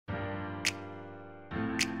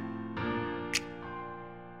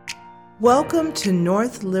Welcome to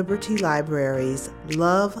North Liberty Library's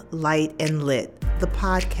Love, Light, and Lit, the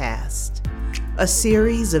podcast, a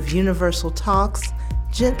series of universal talks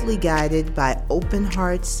gently guided by open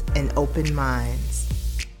hearts and open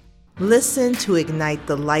minds. Listen to ignite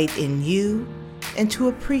the light in you and to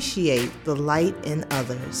appreciate the light in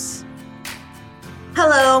others.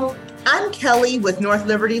 Hello, I'm Kelly with North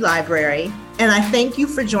Liberty Library, and I thank you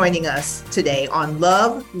for joining us today on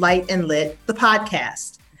Love, Light, and Lit, the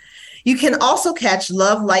podcast. You can also catch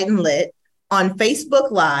Love, Light, and Lit on Facebook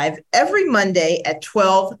Live every Monday at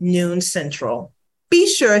 12 noon Central. Be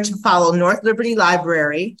sure to follow North Liberty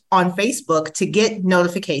Library on Facebook to get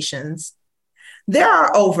notifications. There are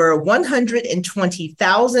over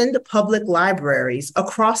 120,000 public libraries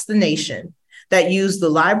across the nation that use the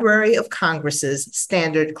Library of Congress's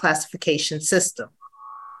standard classification system.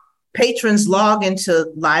 Patrons log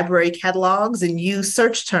into library catalogs and use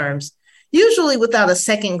search terms, usually without a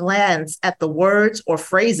second glance at the words or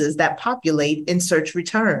phrases that populate in search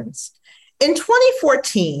returns. In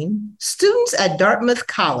 2014, students at Dartmouth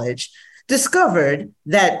College discovered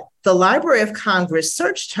that the Library of Congress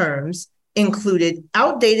search terms included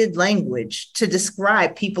outdated language to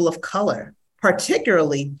describe people of color,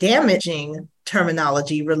 particularly damaging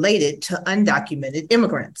terminology related to undocumented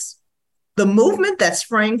immigrants. The movement that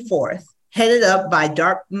sprang forth, headed up by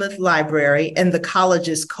Dartmouth Library and the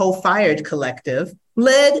college's Co-Fired Collective,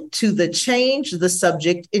 led to the Change the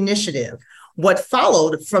Subject initiative. What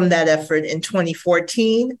followed from that effort in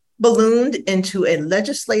 2014 ballooned into a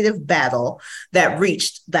legislative battle that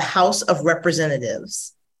reached the House of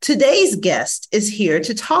Representatives. Today's guest is here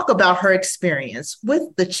to talk about her experience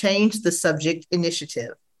with the Change the Subject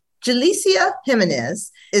initiative. Jalicia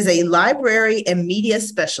Jimenez is a library and media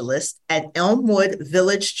specialist at Elmwood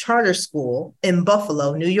Village Charter School in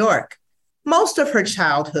Buffalo, New York. Most of her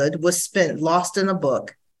childhood was spent lost in a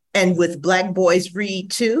book, and with Black Boys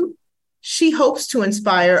Read Too, she hopes to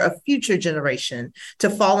inspire a future generation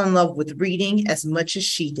to fall in love with reading as much as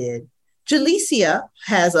she did. Jalicia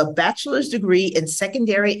has a bachelor's degree in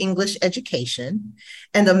secondary English education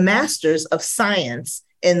and a master's of science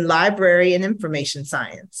in library and information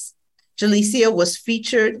science. Jalicia was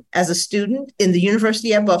featured as a student in the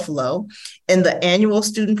University at Buffalo in the annual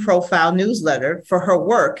student profile newsletter for her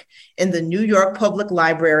work in the New York Public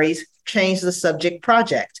Library's Change the Subject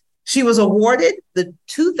project. She was awarded the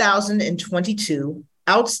 2022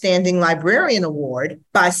 Outstanding Librarian Award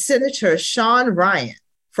by Senator Sean Ryan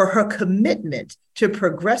for her commitment to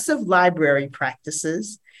progressive library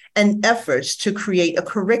practices and efforts to create a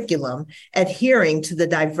curriculum adhering to the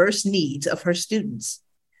diverse needs of her students.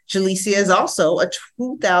 Jalicia is also a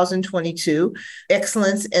 2022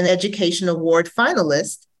 Excellence in Education Award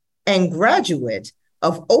finalist and graduate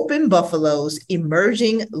of Open Buffalo's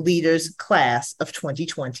Emerging Leaders Class of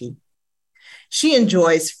 2020. She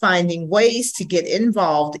enjoys finding ways to get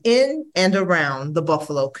involved in and around the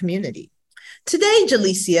Buffalo community. Today,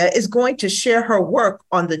 Jalicia is going to share her work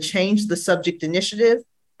on the Change the Subject initiative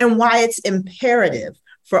and why it's imperative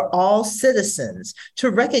for all citizens to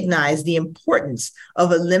recognize the importance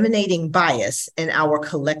of eliminating bias in our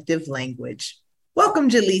collective language. Welcome,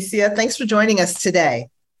 Jalicia. Thanks for joining us today.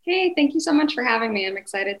 Hey, thank you so much for having me. I'm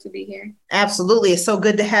excited to be here. Absolutely. It's so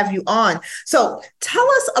good to have you on. So tell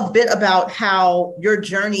us a bit about how your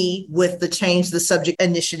journey with the Change the Subject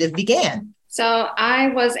initiative began. So I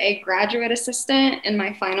was a graduate assistant in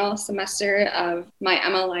my final semester of my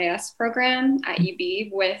MLIS program at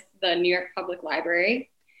UB with the New York Public Library.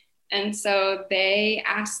 And so they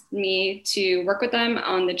asked me to work with them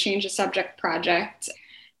on the Change the Subject project.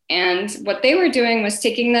 And what they were doing was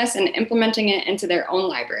taking this and implementing it into their own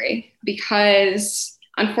library because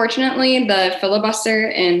unfortunately the filibuster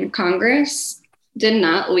in Congress did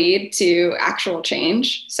not lead to actual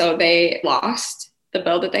change. So they lost the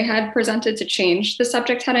bill that they had presented to change the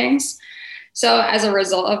subject headings. So as a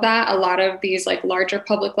result of that, a lot of these larger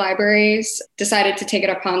public libraries decided to take it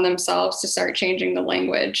upon themselves to start changing the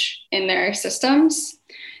language in their systems.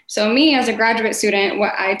 So me as a graduate student,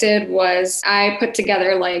 what I did was I put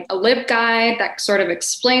together a LibGuide that sort of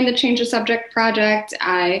explained the Change the Subject project.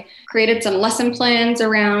 I created some lesson plans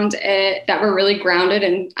around it that were really grounded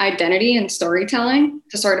in identity and storytelling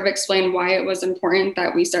to sort of explain why it was important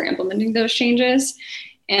that we start implementing those changes.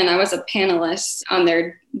 And I was a panelist on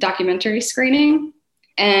their documentary screening.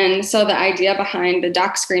 And so the idea behind the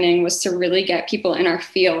doc screening was to really get people in our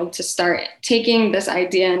field to start taking this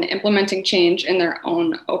idea and implementing change in their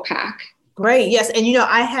own OPAC. Great. Yes. And,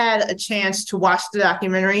 I had a chance to watch the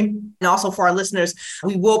documentary. And also for our listeners,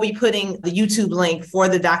 we will be putting the YouTube link for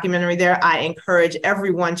the documentary there. I encourage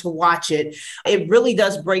everyone to watch it. It really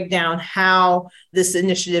does break down how this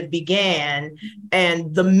initiative began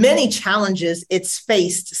and the many challenges it's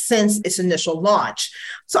faced since its initial launch.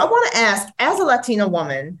 So I want to ask, as a Latina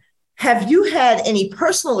woman, have you had any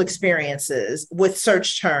personal experiences with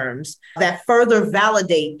search terms that further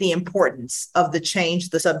validate the importance of the Change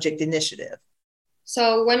the Subject initiative?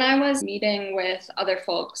 So when I was meeting with other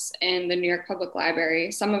folks in the New York Public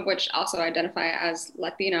Library, some of which also identify as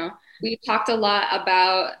Latino, we talked a lot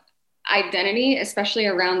about identity, especially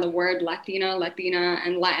around the word Latino, Latina,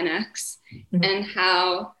 and Latinx, and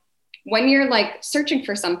how when you're like searching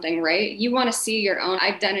for something, right, you want to see your own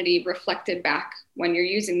identity reflected back when you're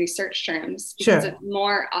using these search terms because it's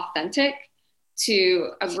more authentic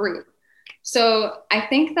to a group. So I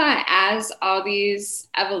think that as all these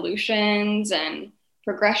evolutions and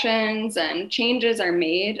progressions and changes are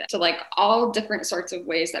made to like all different sorts of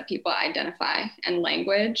ways that people identify and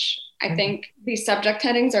language, I think these subject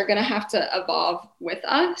headings are going to have to evolve with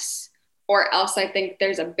us, or else I think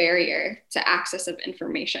there's a barrier to access of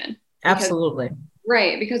information. Absolutely.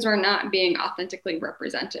 Right, because we're not being authentically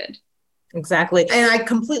represented. Exactly. And I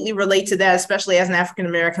completely relate to that, especially as an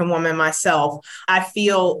African-American woman myself. I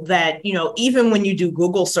feel that, even when you do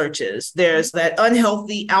Google searches, there's that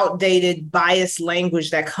unhealthy, outdated, biased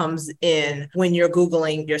language that comes in when you're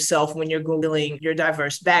Googling yourself, when you're Googling your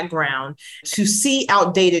diverse background. To see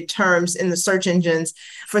outdated terms in the search engines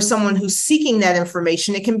for someone who's seeking that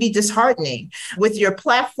information, it can be disheartening. With your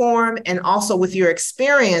platform and also with your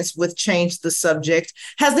experience with Change the Subject,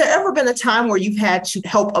 has there ever been a time where you've had to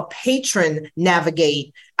help a patron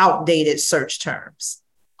navigate outdated search terms?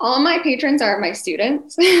 All of my patrons are my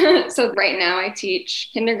students. So right now I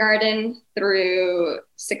teach kindergarten through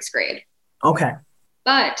 6th grade. Okay.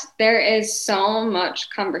 But there is so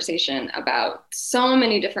much conversation about so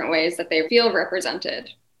many different ways that they feel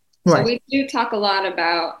represented. Right. So we do talk a lot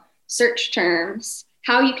about search terms,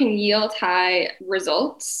 how you can yield high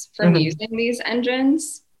results from using these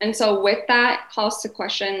engines. And so with that calls to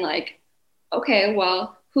question like, okay,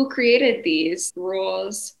 well, who created these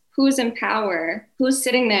rules? Who's in power? Who's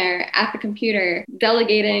sitting there at the computer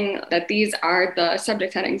delegating that these are the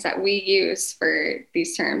subject headings that we use for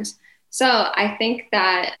these terms? So I think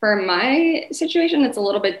that for my situation, it's a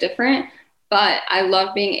little bit different, but I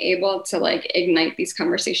love being able to like ignite these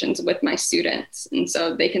conversations with my students. And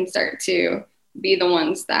so they can start to be the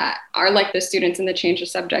ones that are like the students in the Change the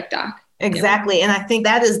Subject doc. Exactly. And I think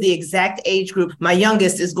that is the exact age group. My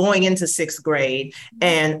youngest is going into 6th grade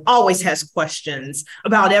and always has questions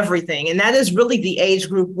about everything. And that is really the age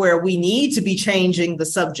group where we need to be changing the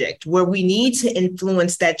subject, where we need to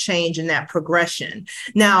influence that change and that progression.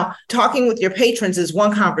 Now, talking with your patrons is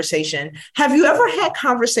one conversation. Have you ever had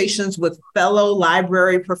conversations with fellow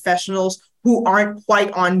library professionals who aren't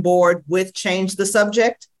quite on board with Change the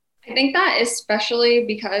Subject? I think that especially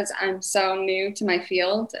because I'm so new to my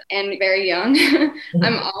field and very young,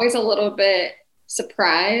 I'm always a little bit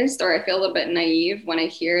surprised, or I feel a little bit naive when I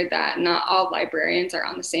hear that not all librarians are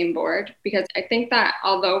on the same board, because I think that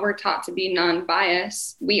although we're taught to be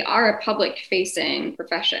non-biased, we are a public-facing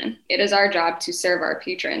profession. It is our job to serve our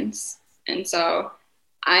patrons. And so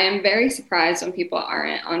I am very surprised when people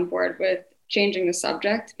aren't on board with changing the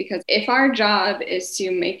subject, because if our job is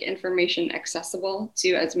to make information accessible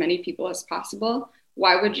to as many people as possible,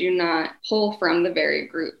 why would you not pull from the very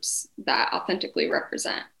groups that authentically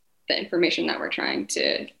represent the information that we're trying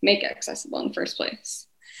to make accessible in the first place?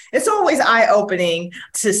 It's always eye-opening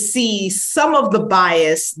to see some of the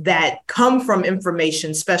bias that come from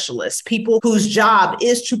information specialists, people whose job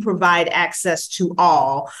is to provide access to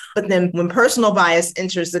all. But then when personal bias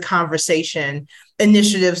enters the conversation,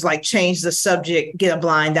 initiatives like Change the Subject get a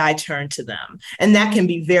blind eye turned to them. And that can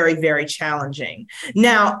be very, very challenging.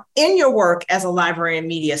 Now, in your work as a library and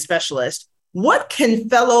media specialist, what can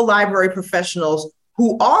fellow library professionals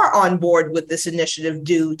who are on board with this initiative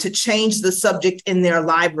do to change the subject in their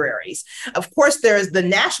libraries? Of course, there is the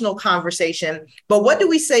national conversation, but what do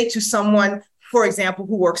we say to someone, for example,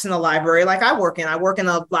 who works in a library like I work in? I work in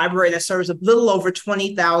a library that serves a little over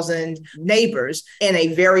 20,000 neighbors in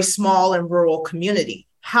a very small and rural community.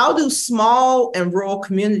 How do small and rural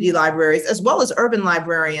community libraries, as well as urban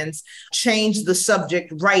librarians, change the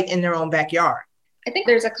subject right in their own backyard? I think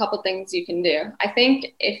there's a couple things you can do. I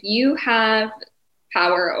think if you have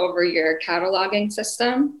power over your cataloging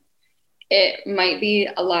system, it might be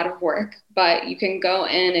a lot of work, but you can go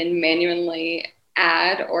in and manually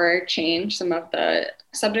add or change some of the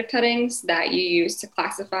subject headings that you use to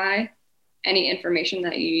classify any information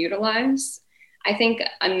that you utilize. I think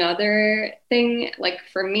another thing, like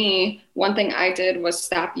for me, one thing I did was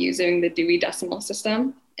stop using the Dewey Decimal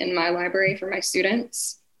System in my library for my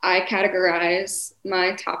students. I categorize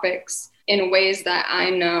my topics in ways that I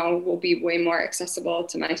know will be way more accessible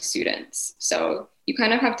to my students. So you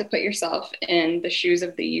kind of have to put yourself in the shoes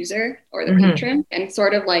of the user or the patron and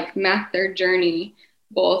sort of like map their journey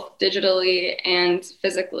both digitally and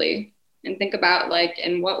physically, and think about like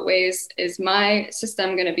in what ways is my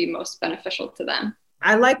system going to be most beneficial to them.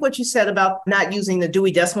 I like what you said about not using the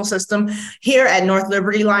Dewey Decimal System. Here at North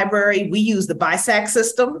Liberty Library, we use the BISAC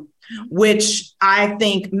system, which I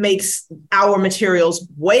think makes our materials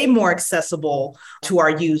way more accessible to our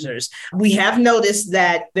users. We have noticed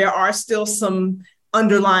that there are still some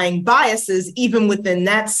underlying biases even within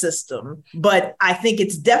that system, but I think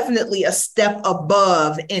it's definitely a step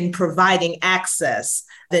above in providing access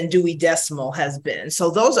than Dewey Decimal has been. So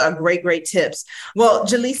those are great tips. Well,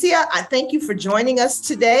 Jalicia, I thank you for joining us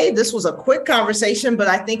today. This was a quick conversation, but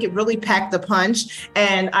I think it really packed the punch.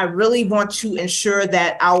 And I really want to ensure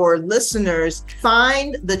that our listeners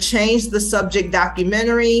find the Change the Subject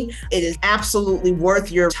documentary. It is absolutely worth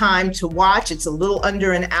your time to watch. It's a little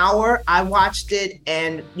under an hour. I watched it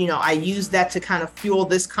and, I used that to kind of fuel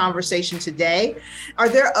this conversation today. Are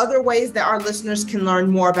there other ways that our listeners can learn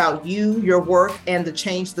more about you, your work, and the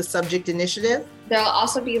Change the Subject initiative? There'll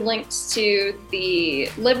also be links to the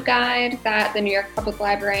LibGuide that the New York Public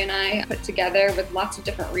Library and I put together with lots of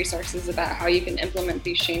different resources about how you can implement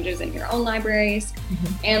these changes in your own libraries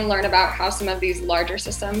and learn about how some of these larger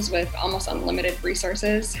systems with almost unlimited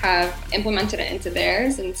resources have implemented it into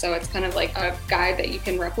theirs. And so it's kind of like a guide that you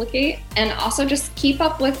can replicate. And also just keep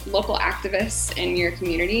up with local activists in your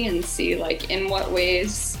community and see like in what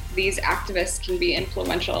ways these activists can be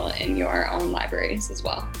influential in your own libraries as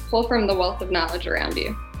well. Pull from the wealth of knowledge around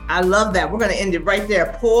you. I love that. We're going to end it right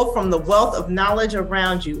there. Pull from the wealth of knowledge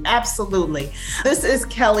around you. Absolutely. This is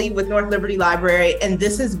Kelly with North Liberty Library, and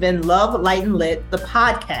this has been Love, Light, and Lit, the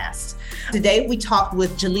podcast. Today, we talked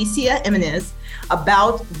with Jalicia Jimenez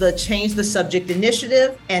about the Change the Subject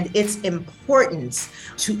initiative and its importance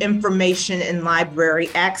to information and library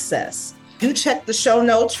access. Do check the show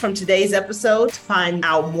notes from today's episode to find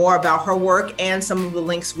out more about her work and some of the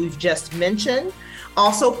links we've just mentioned.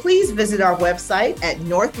 Also, please visit our website at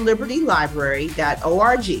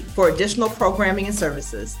northlibertylibrary.org for additional programming and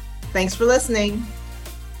services. Thanks for listening.